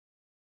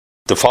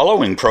The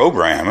following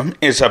program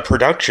is a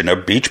production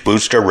of Beach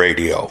Booster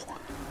Radio.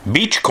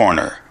 Beach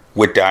Corner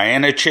with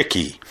Dianna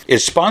Chycki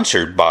is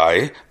sponsored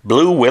by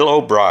Blue Willow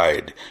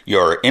Bride,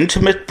 your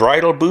intimate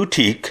bridal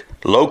boutique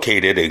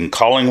located in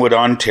Collingwood,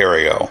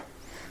 Ontario.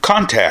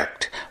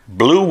 Contact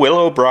Blue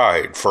Willow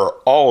Bride for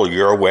all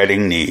your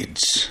wedding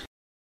needs.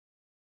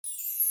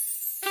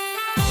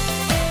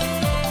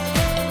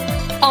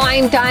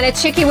 I'm Dianna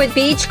Chycki with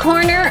Beach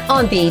Corner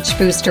on Beach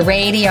Booster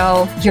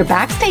Radio, your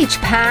backstage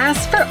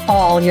pass for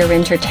all your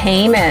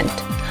entertainment.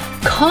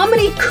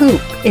 Comedy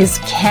COOP is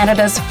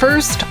Canada's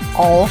first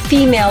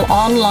all-female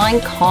online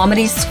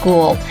comedy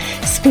school,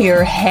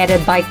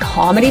 spearheaded by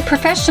comedy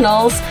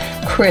professionals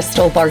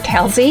CHRISTEL,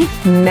 BARTELSE,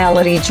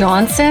 Melody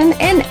Johnson,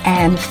 and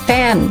Anne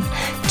Fenn.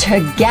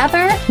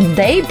 Together,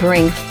 they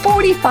bring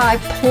 45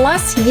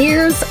 plus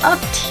years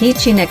of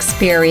teaching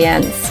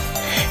experience.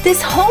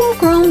 This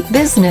homegrown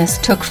business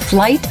took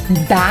flight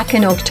back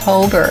in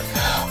October,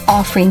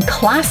 offering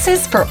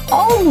classes for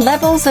all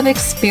levels of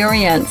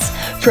experience,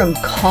 from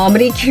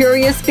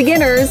comedy-curious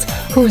beginners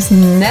who's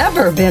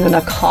never been in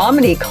a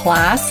comedy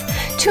class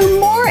to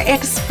more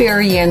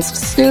experienced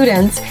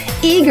students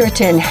eager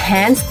to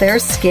enhance their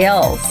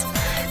skills.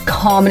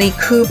 Comedy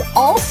COOP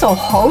also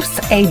hosts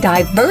a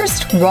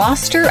diverse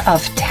roster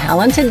of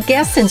talented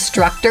guest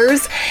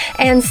instructors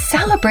and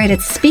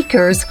celebrated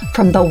speakers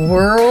from the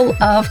world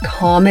of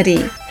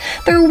comedy.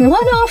 Their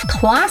one-off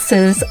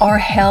classes are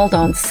held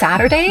on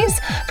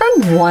Saturdays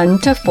from 1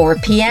 to 4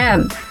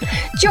 p.m.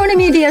 Joining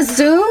me via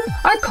Zoom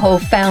are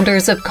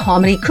co-founders of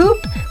Comedy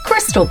COOP,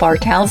 CHRISTEL,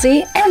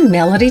 BARTELSE, and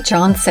Melody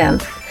Johnson.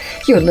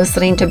 You're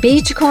listening to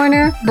Beach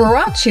Corner,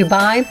 brought to you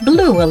by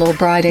Blue Willow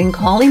Bride in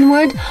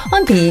Collingwood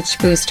on Beach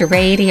Booster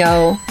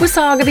Radio,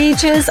 Wasaga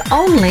Beach's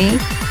only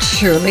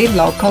truly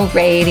local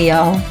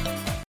radio.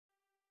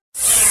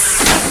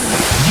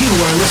 You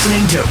are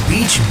listening to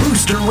Beach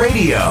Booster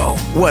Radio,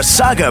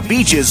 Wasaga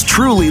Beach's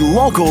truly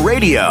local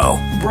radio,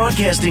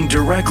 broadcasting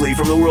directly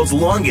from the world's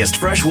longest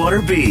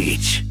freshwater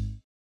beach.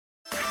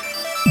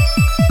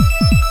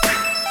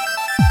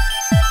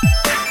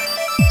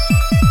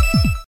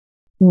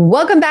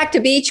 Welcome back to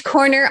Beach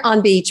Corner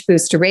on Beach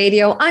Booster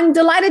Radio. I'm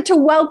delighted to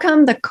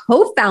welcome the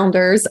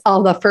co-founders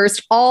of the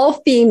first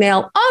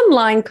all-female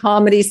online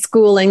comedy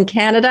school in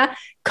Canada,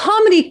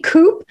 Comedy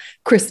COOP,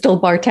 CHRISTEL,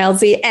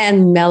 BARTELSE,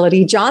 and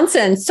Melody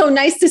Johnson. So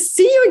nice to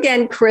see you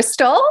again,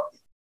 CHRISTEL.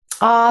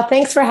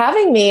 Thanks for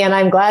having me. And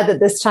I'm glad that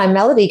this time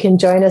Melody can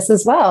join us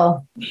as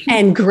well.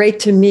 And great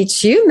to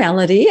meet you,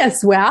 Melody,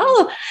 as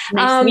well.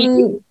 Nice to meet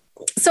you.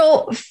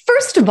 So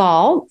first of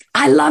all,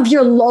 I love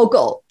your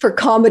logo for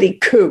Comedy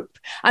COOP.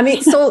 I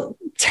mean, so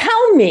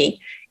tell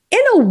me, in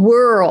a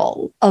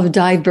world of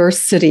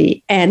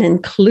diversity and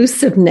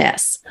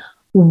inclusiveness,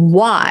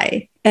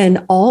 why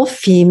an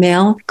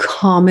all-female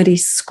comedy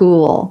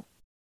school?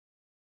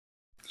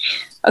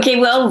 Okay,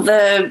 well,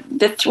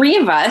 the three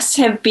of us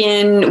have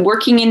been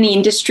working in the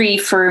industry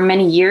for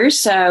many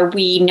years.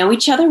 We know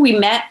each other. We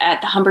met at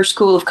the Humber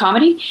School of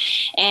Comedy.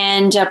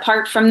 And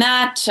apart from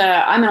that,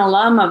 I'm an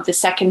alum of the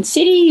Second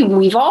City.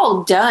 We've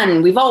all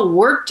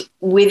worked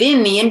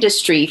within the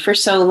industry for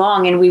so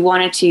long, and we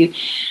wanted to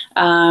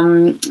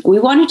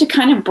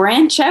kind of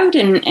branch out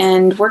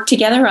and work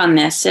together on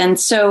this. And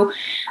so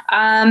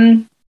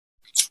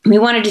we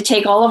wanted to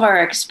take all of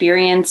our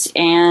experience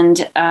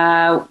and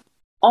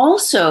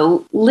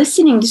also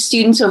listening to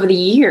students over the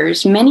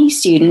years, many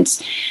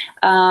students,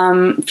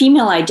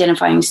 female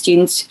identifying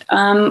students,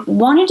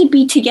 wanted to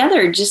be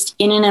together just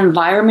in an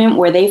environment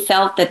where they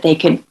felt that they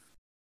could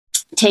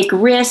take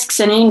risks.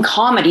 And in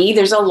comedy,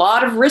 there's a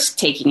lot of risk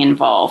taking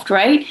involved,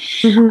 right?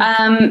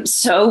 Mm-hmm.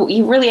 So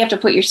you really have to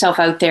put yourself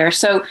out there.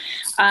 So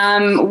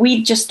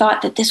we just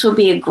thought that this would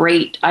be a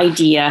great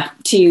idea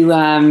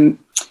to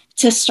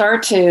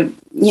start to,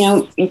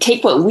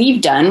 take what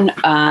we've done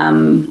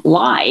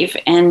live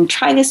and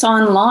try this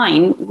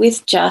online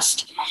with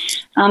just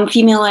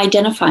female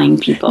identifying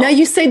people. Now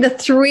you say the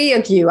three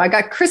of you. I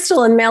got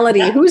CHRISTEL and Melody.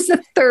 Yeah. Who's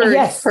the third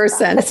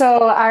person?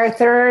 So our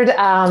third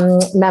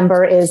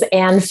member is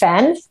Anne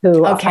Fenn,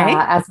 who,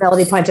 as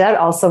Melody pointed out,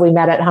 also we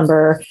met at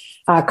Humber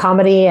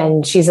Comedy,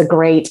 and she's a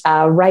great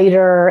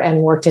writer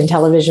and worked in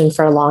television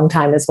for a long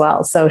time as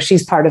well. So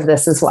she's part of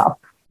this as well.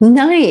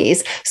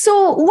 Nice.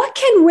 So what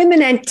can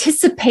women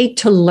anticipate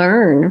to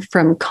learn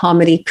from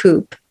Comedy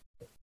COOP?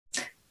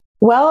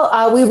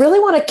 Well, we really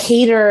want to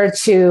cater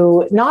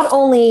to not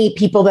only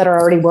people that are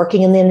already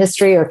working in the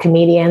industry or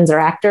comedians or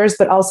actors,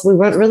 but also we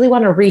really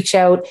want to reach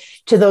out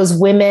to those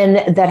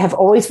women that have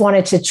always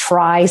wanted to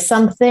try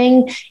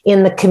something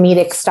in the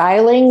comedic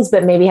stylings,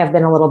 but maybe have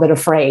been a little bit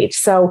afraid.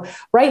 So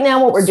right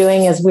now what we're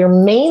doing is we're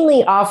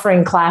mainly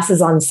offering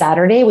classes on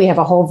Saturday. We have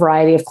a whole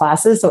variety of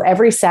classes. So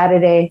every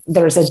Saturday,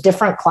 there's a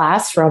different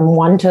class from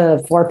 1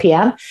 to 4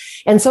 p.m.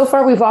 And so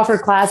far we've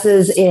offered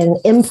classes in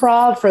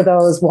improv for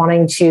those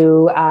wanting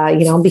to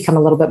become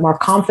a little bit more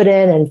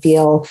confident and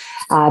feel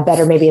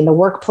better maybe in the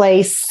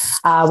workplace.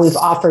 We've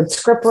offered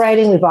script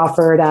writing. We've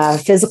offered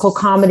physical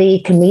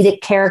comedy,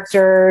 comedic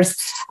characters,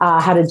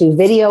 how to do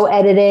video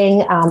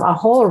editing, a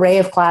whole array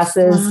of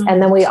classes. Wow.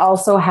 And then we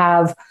also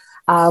have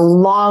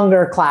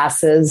longer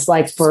classes,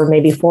 like for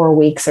maybe 4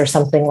 weeks or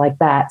something like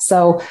that.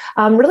 So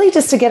really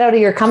just to get out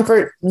of your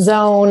comfort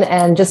zone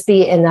and just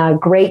be in a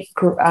great,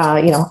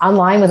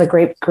 online with a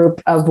great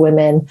group of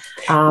women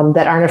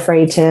that aren't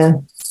afraid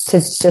to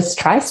just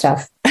try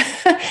stuff.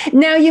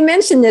 Now, you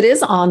mentioned it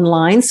is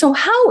online. So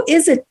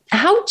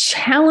how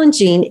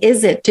challenging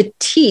is it to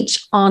teach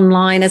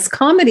online, as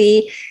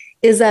comedy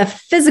is a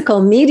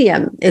physical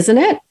medium, isn't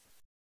it?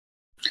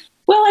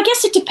 Well, I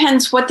guess it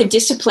depends what the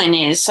discipline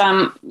is.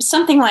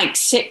 Something like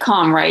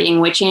sitcom writing,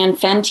 which Anne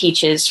Fenn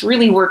teaches,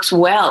 really works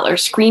well, or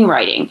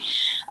screenwriting,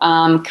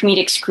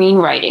 comedic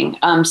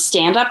screenwriting.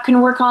 Stand-up can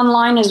work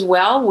online as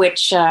well,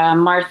 which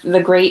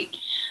the great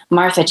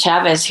Martha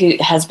Chavez, who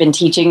has been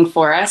teaching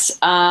for us.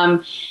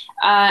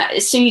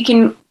 So you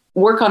can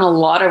work on a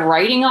lot of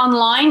writing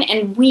online.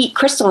 And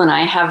Crystal and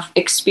I, have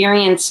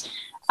experience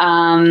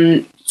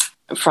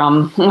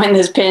from when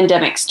this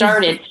pandemic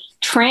started,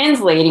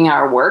 translating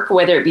our work,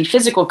 whether it be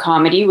physical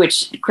comedy,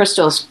 which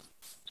Crystal's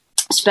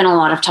spent a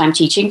lot of time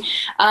teaching,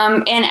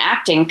 and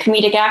acting,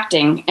 comedic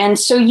acting. And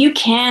so you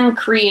can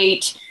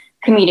create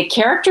comedic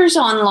characters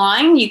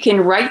online. You can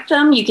write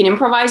them, you can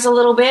improvise a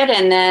little bit,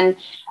 and then,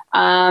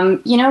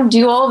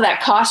 do all of that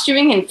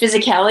costuming and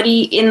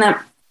physicality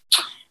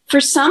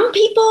for some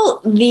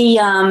people,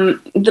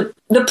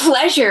 the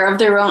pleasure of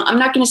their own, I'm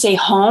not going to say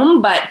home,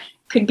 but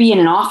could be in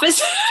an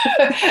office,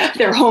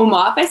 their home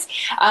office.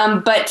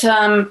 But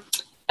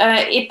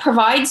it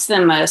provides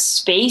them a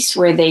space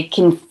where they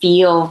can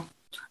feel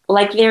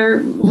like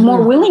they're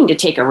more willing to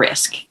take a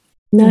risk.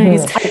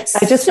 Nice.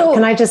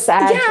 Can I just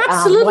add? Yeah,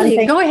 absolutely. One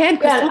thing? Go ahead.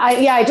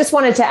 I just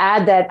wanted to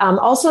add that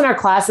also in our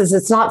classes,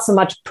 it's not so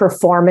much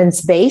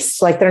performance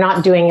based, like they're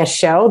not doing a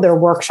show, they're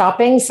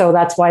workshopping. So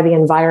that's why the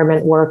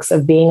environment works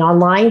of being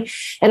online.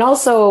 And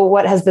also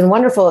what has been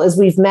wonderful is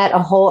we've met a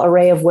whole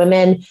array of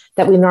women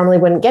that we normally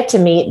wouldn't get to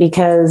meet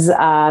because,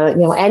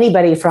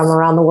 anybody from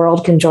around the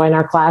world can join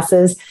our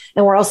classes.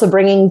 And we're also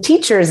bringing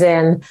teachers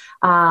in.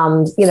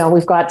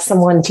 We've got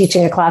someone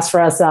teaching a class for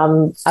us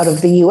out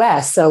of the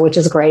US, which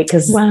is great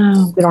because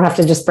we don't have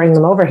to just bring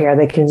them over here.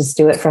 They can just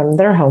do it from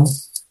their home.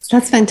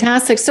 That's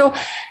fantastic. So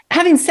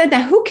having said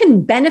that, who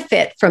can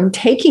benefit from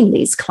taking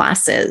these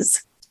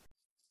classes?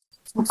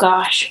 Oh,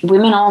 gosh,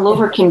 women all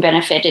over can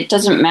benefit. It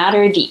doesn't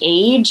matter the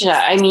age.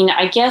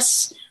 I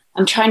guess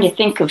I'm trying to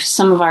think of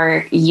some of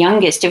our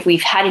youngest, if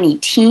we've had any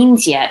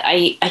teens yet.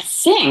 I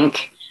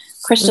think...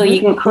 Crystal, you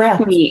can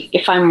correct me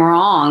if I'm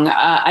wrong.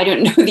 I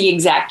don't know the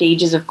exact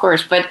ages, of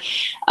course, but,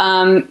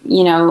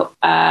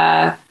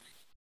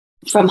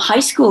 from high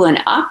school and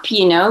up,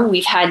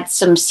 we've had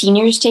some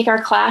seniors take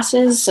our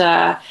classes,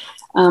 all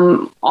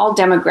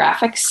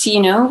demographics,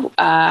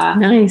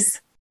 Nice.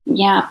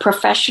 Yeah,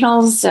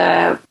 professionals,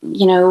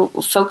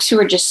 folks who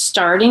are just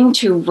starting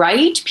to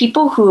write,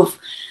 people who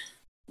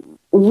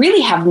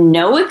really have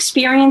no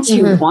experience,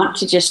 who want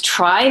to just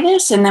try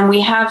this. And then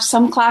we have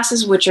some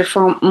classes which are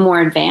for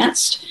more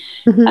advanced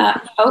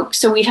folks.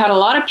 So we've had a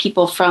lot of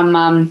people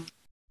from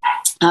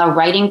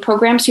writing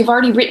programs who've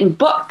already written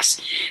books,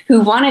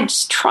 who want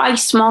to try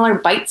smaller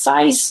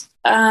bite-sized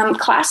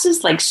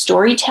classes like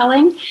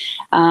storytelling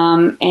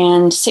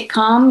and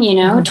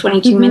sitcom,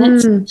 22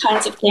 minutes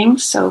kinds of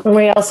things. So and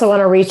we also want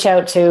to reach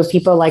out to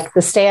people like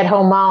the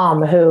stay-at-home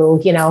mom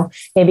who,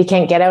 maybe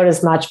can't get out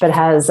as much, but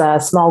has a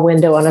small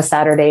window on a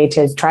Saturday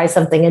to try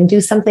something and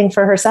do something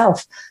for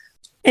herself.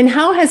 And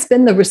how has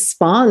been the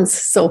response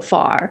so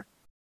far?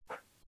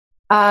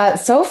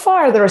 So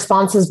far, the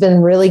response has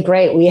been really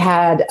great. We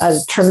had a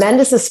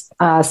tremendous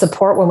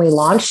support when we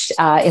launched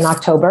in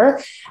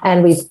October,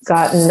 and we've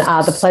gotten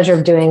the pleasure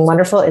of doing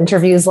wonderful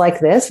interviews like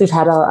this. We've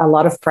had a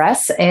lot of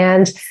press,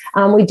 and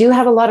we do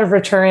have a lot of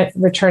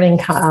returning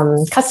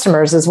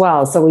customers as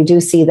well. So we do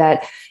see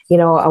that,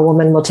 a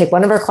woman will take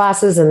one of our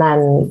classes and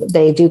then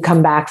they do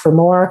come back for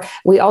more.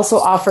 We also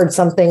offered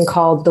something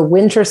called the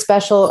winter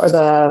special or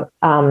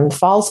the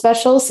fall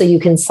special. So you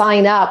can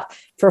sign up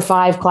for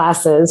 5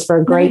 classes for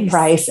a great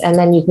price, and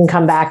then you can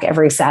come back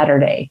every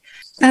Saturday.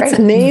 That's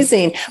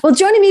amazing. Well,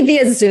 joining me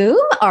via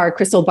Zoom are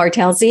Crystal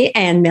Bartelse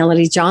and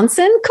Melody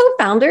Johnson,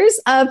 co-founders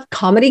of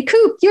Comedy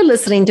COOP. You're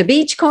listening to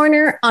Beach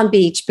Corner on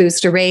Beach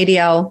Booster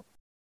Radio.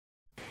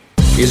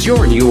 Is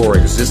your new or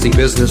existing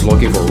business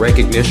looking for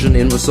recognition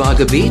in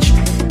Wasaga Beach?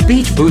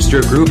 Beach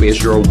Booster Group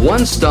is your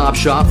one-stop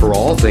shop for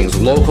all things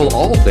local,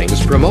 all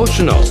things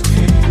promotional.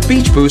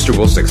 Beach Booster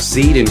will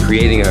succeed in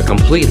creating a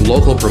complete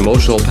local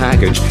promotional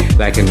package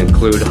that can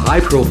include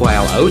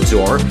high-profile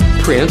outdoor,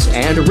 print,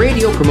 and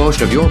radio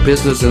promotion of your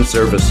business and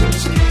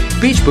services.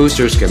 Beach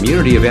Booster's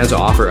community events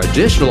offer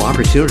additional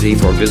opportunity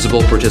for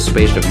visible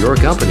participation of your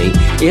company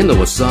in the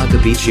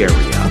Wasaga Beach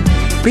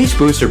area. Beach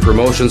Booster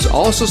Promotions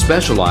also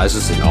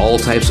specializes in all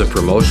types of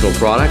promotional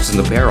products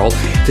and apparel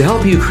to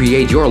help you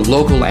create your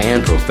local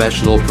and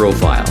professional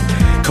profile.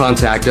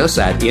 Contact us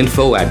at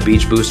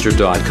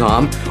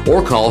info@beachbooster.com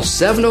or call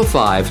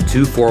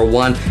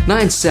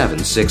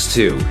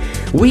 705-241-9762.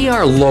 We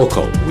are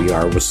local. We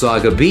are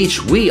Wasaga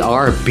Beach. We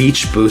are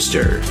Beach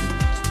Booster.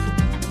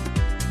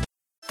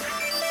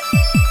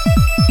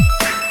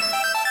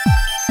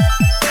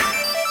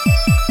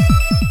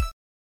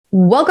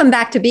 Welcome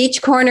back to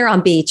Beach Corner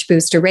on Beach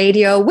Booster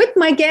Radio with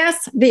my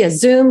guests via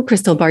Zoom,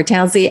 CHRISTEL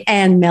Bartelze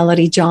and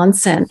Melody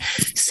Johnson.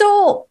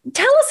 So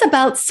tell us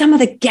about some of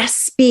the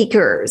guest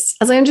speakers.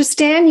 As I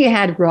understand, you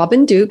had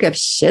Robin Duke of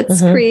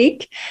Schitt's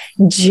Creek,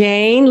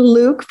 Jane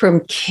Luke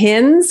from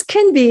Kin's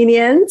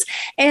Convenience,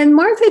 and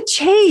Martha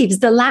Chaves,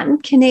 the Latin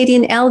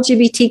Canadian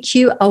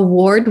LGBTQ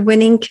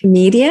award-winning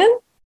comedian.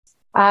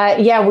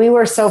 Yeah, we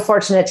were so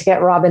fortunate to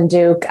get Robin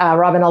Duke.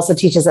 Robin also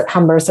teaches at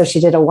Humber, so she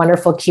did a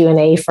wonderful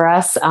Q&A for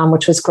us,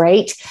 which was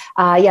great.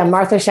 Yeah,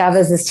 Martha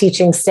Chavez is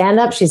teaching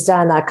stand-up. She's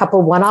done a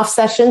couple one-off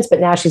sessions, but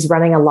now she's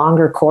running a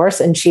longer course,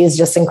 and she is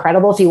just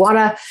incredible. If you want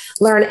to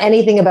learn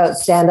anything about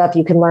stand-up,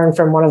 you can learn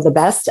from one of the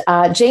best.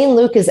 Jane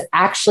Luke is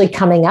actually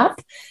coming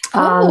up.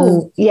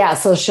 Yeah,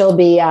 so she'll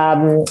be,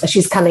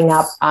 she's coming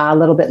up a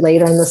little bit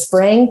later in the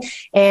spring.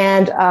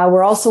 And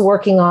we're also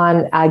working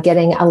on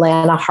getting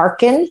Alana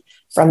Harkin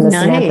from the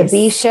Samantha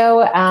Bee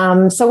Show.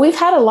 So we've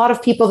had a lot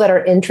of people that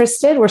are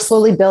interested. We're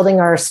slowly building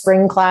our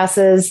spring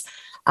classes.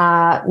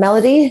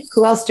 Melody,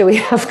 who else do we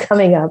have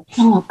coming up?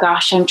 Oh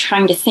gosh, I'm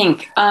trying to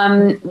think.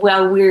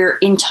 Well, we're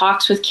in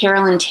talks with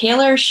Carolyn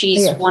Taylor.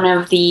 She's one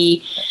of the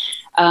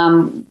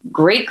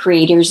great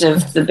creators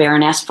of the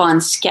Baroness Von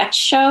sketch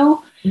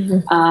show.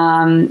 So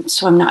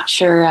I'm not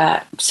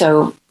sure.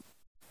 So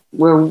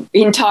we're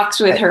in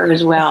talks with her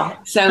as well.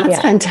 So that's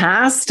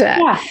fantastic.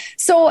 Yeah.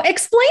 So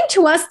explain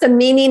to us the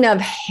meaning of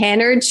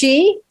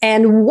Henergy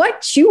and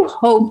what you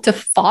hope to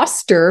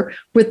foster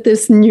with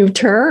this new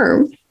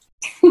term.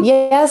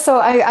 Yeah,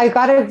 so I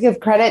got to give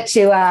credit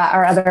to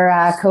our other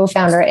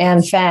co-founder,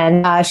 Anne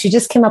Fenn. She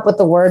just came up with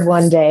the word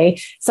one day.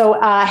 So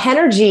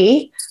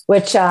Henergy,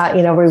 which, we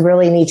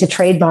really need to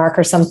trademark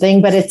or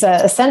something, but it's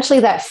essentially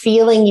that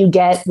feeling you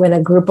get when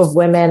a group of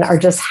women are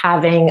just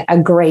having a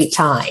great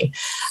time.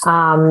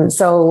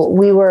 So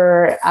we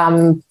were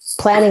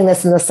planning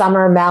this in the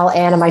summer, Mel,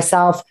 Anne, and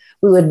myself.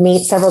 We would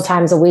meet several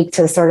times a week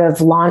to sort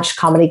of launch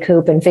Comedy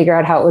Coop and figure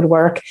out how it would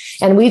work.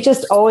 And we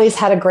just always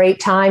had a great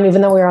time.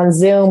 Even though we were on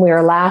Zoom, we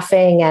were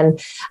laughing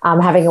and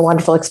having a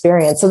wonderful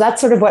experience. So that's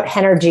sort of what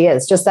Henergy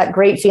is, just that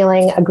great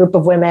feeling, a group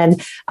of women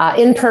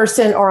in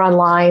person or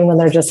online when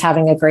they're just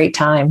having a great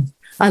time.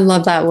 I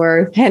love that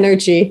word,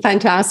 Henergy.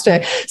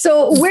 Fantastic.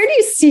 So where do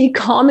you see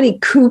Comedy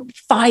Coop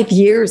 5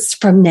 years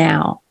from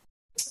now?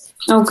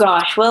 Oh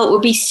gosh, well, it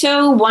would be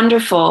so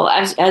wonderful.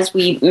 As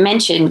we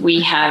mentioned,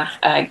 we have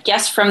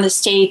guests from the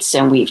States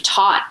and we've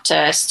taught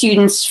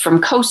students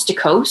from coast to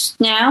coast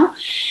now.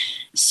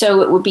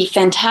 So it would be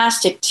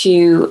fantastic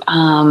to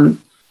open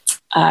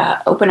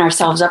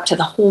ourselves up to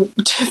the whole,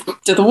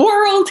 to the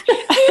world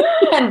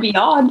and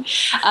beyond.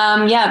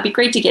 Yeah, it'd be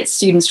great to get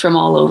students from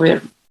all over.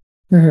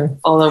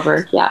 All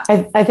over. Yeah.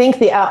 I think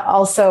the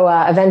also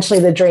eventually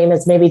the dream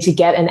is maybe to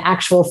get an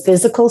actual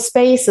physical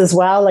space as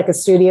well, like a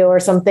studio or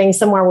something,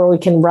 somewhere where we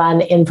can run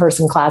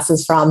in-person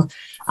classes from.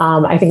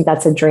 I think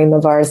that's a dream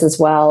of ours as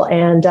well.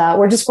 And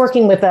we're just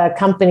working with a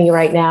company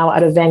right now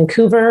out of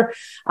Vancouver,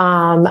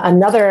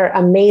 another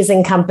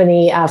amazing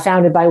company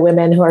founded by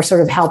women who are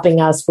sort of helping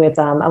us with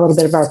a little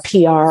bit of our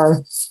PR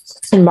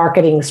and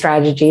marketing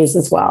strategies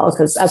as well.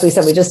 Because as we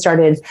said, we just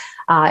started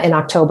in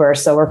October.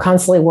 So we're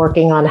constantly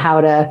working on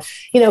how to,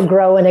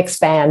 grow and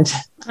expand.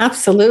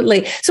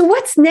 Absolutely. So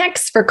what's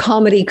next for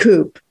Comedy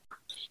Coop?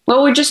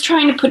 Well, we're just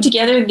trying to put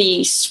together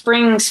the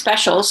spring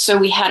special. So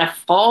we had a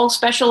fall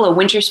special, a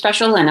winter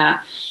special, and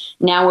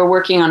now we're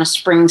working on a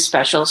spring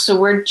special. So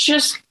we're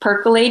just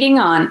percolating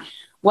on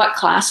what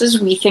classes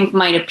we think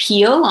might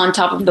appeal on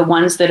top of the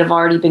ones that have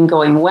already been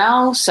going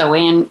well. So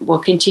Anne will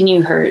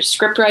continue her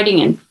script writing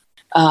and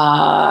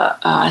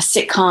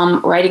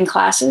sitcom writing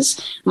classes.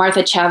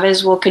 Martha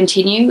Chavez will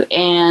continue,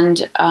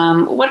 and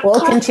we'll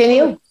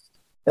continue.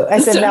 I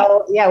said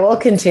no. Yeah, we'll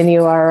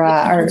continue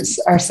our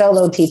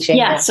solo teaching.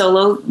 Yeah,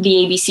 solo, the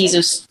ABCs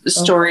of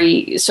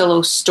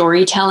solo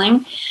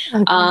storytelling.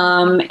 Okay.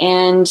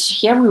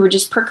 And yeah, we were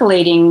just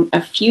percolating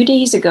a few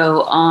days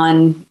ago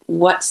on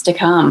what's to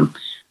come.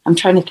 I'm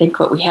trying to think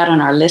what we had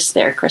on our list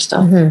there,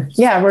 CHRISTEL.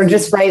 Yeah, we're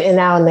just right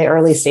now in the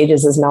early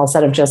stages, as Mel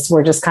said,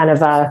 we're just kind of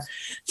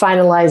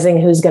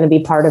finalizing who's going to be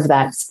part of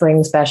that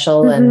spring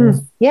special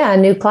and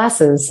new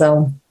classes.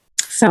 So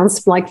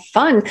sounds like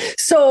fun.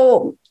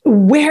 So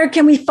where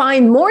can we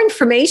find more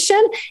information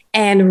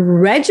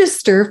and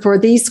register for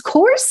these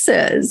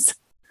courses?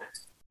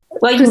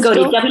 Well, you can go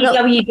to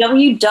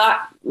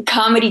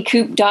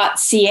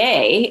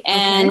www.comedycoop.ca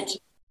and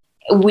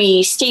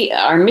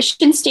our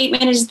mission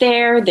statement is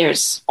there.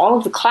 There's all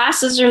of the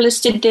classes are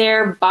listed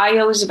there.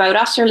 Bios about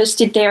us are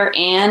listed there,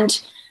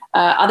 and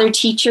other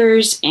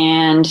teachers.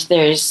 And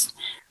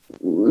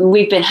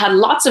we've had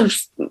lots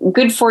of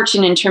good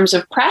fortune in terms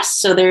of press.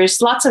 So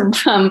there's lots of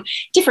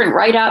different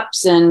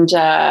write-ups and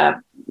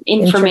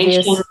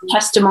information,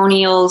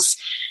 testimonials.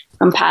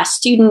 from past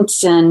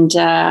students, and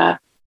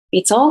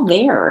it's all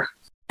there.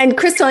 And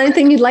Crystal,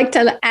 anything you'd like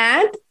to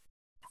add?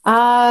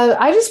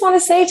 I just want to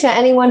say to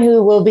anyone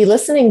who will be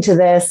listening to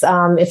this,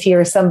 if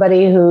you're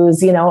somebody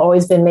who's,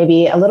 always been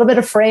maybe a little bit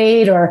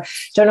afraid or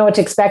don't know what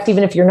to expect,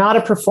 even if you're not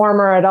a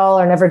performer at all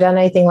or never done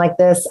anything like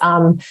this,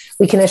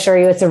 we can assure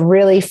you it's a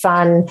really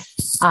fun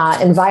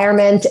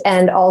environment.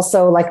 And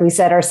also, like we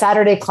said, our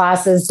Saturday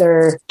classes,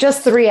 they're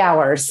just 3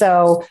 hours.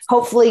 So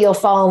hopefully you'll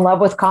fall in love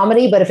with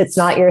comedy, but if it's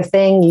not your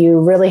thing, you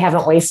really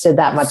haven't wasted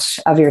that much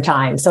of your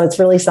time. So it's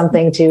really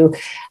something to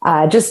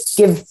just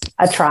give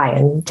a try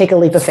and take a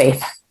leap of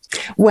faith.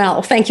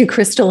 Well, thank you,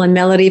 Crystal and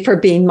Melody, for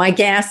being my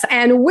guests,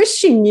 and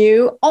wishing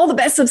you all the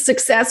best of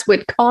success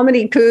with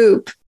Comedy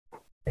Coop.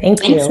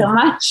 Thank you Thanks so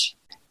much.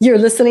 You're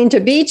listening to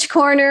Beach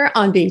Corner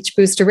on Beach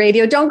Booster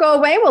Radio. Don't go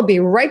away. We'll be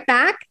right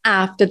back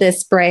after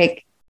this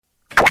break.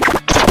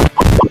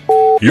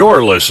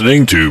 You're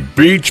listening to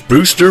Beach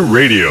Booster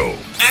Radio.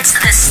 It's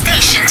the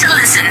station to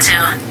listen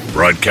to.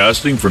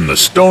 Broadcasting from the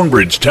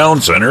Stonebridge Town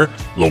Centre,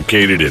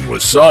 located in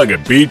Wasaga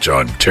Beach,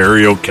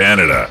 Ontario,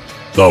 Canada.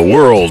 The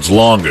world's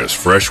longest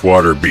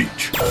freshwater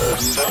beach.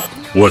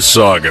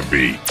 Wasaga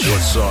Beach.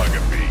 Wasaga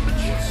Beach.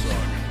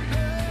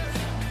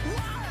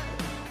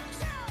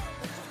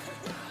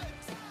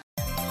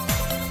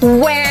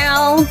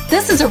 Well,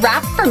 this is a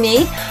wrap for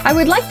me. I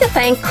would like to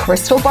thank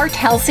Crystal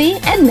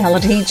Bartelse and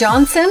Melody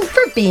Johnson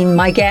for being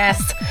my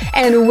guests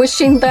and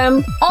wishing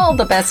them all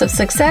the best of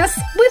success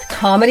with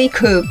Comedy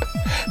Coop.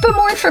 For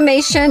more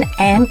information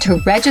and to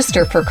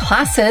register for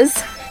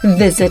classes,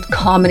 visit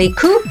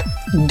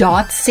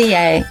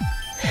comedycoop.ca.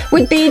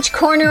 With Beach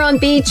Corner on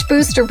Beach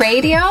Booster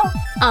Radio,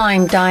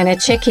 I'm Dianna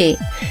Chycki.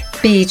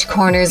 Beach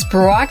Corner's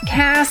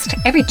broadcast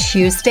every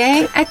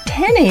Tuesday at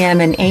 10 a.m.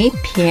 and 8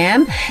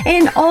 p.m.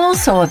 and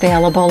also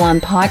available on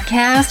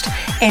podcast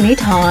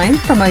anytime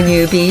from our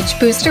new Beach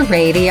Booster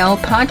Radio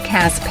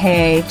podcast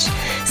page.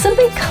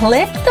 Simply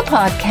click the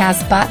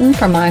podcast button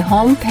from my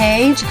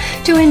homepage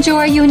to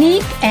enjoy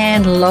unique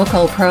and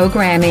local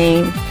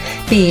programming.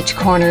 Beach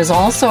Corner is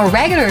also a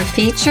regular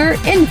feature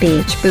in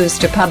Beach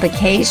Booster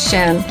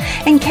publication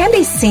and can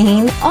be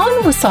seen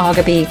on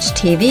Wasaga Beach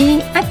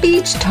TV at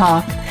Beach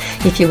Talk.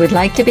 If you would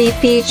like to be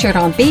featured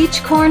on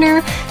Beach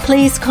Corner,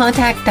 please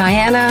contact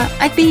Dianna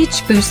at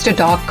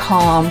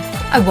beachbooster.com.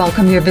 I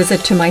welcome your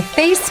visit to my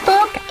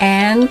Facebook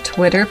and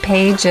Twitter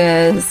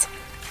pages.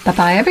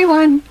 Bye-bye,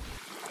 everyone.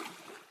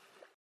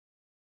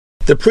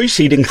 The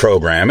preceding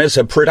program is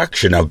a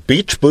production of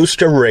Beach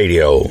Booster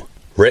Radio,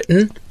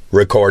 written,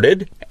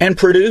 recorded, and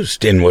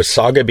produced in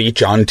Wasaga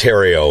Beach,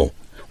 Ontario.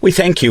 We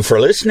thank you for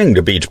listening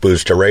to Beach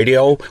Booster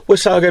Radio,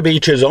 Wasaga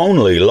Beach's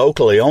only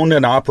locally owned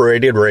and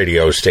operated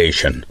radio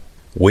station.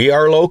 We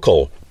are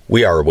local.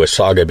 We are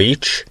Wasaga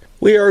Beach.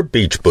 We are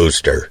Beach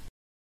Booster.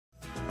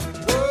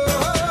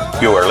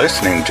 You are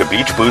listening to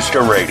Beach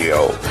Booster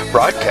Radio,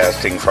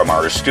 broadcasting from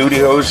our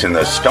studios in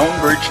the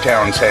Stonebridge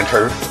Town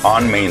Centre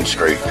on Main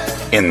Street,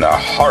 in the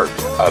heart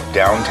of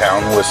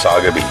downtown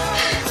Wasaga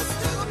Beach.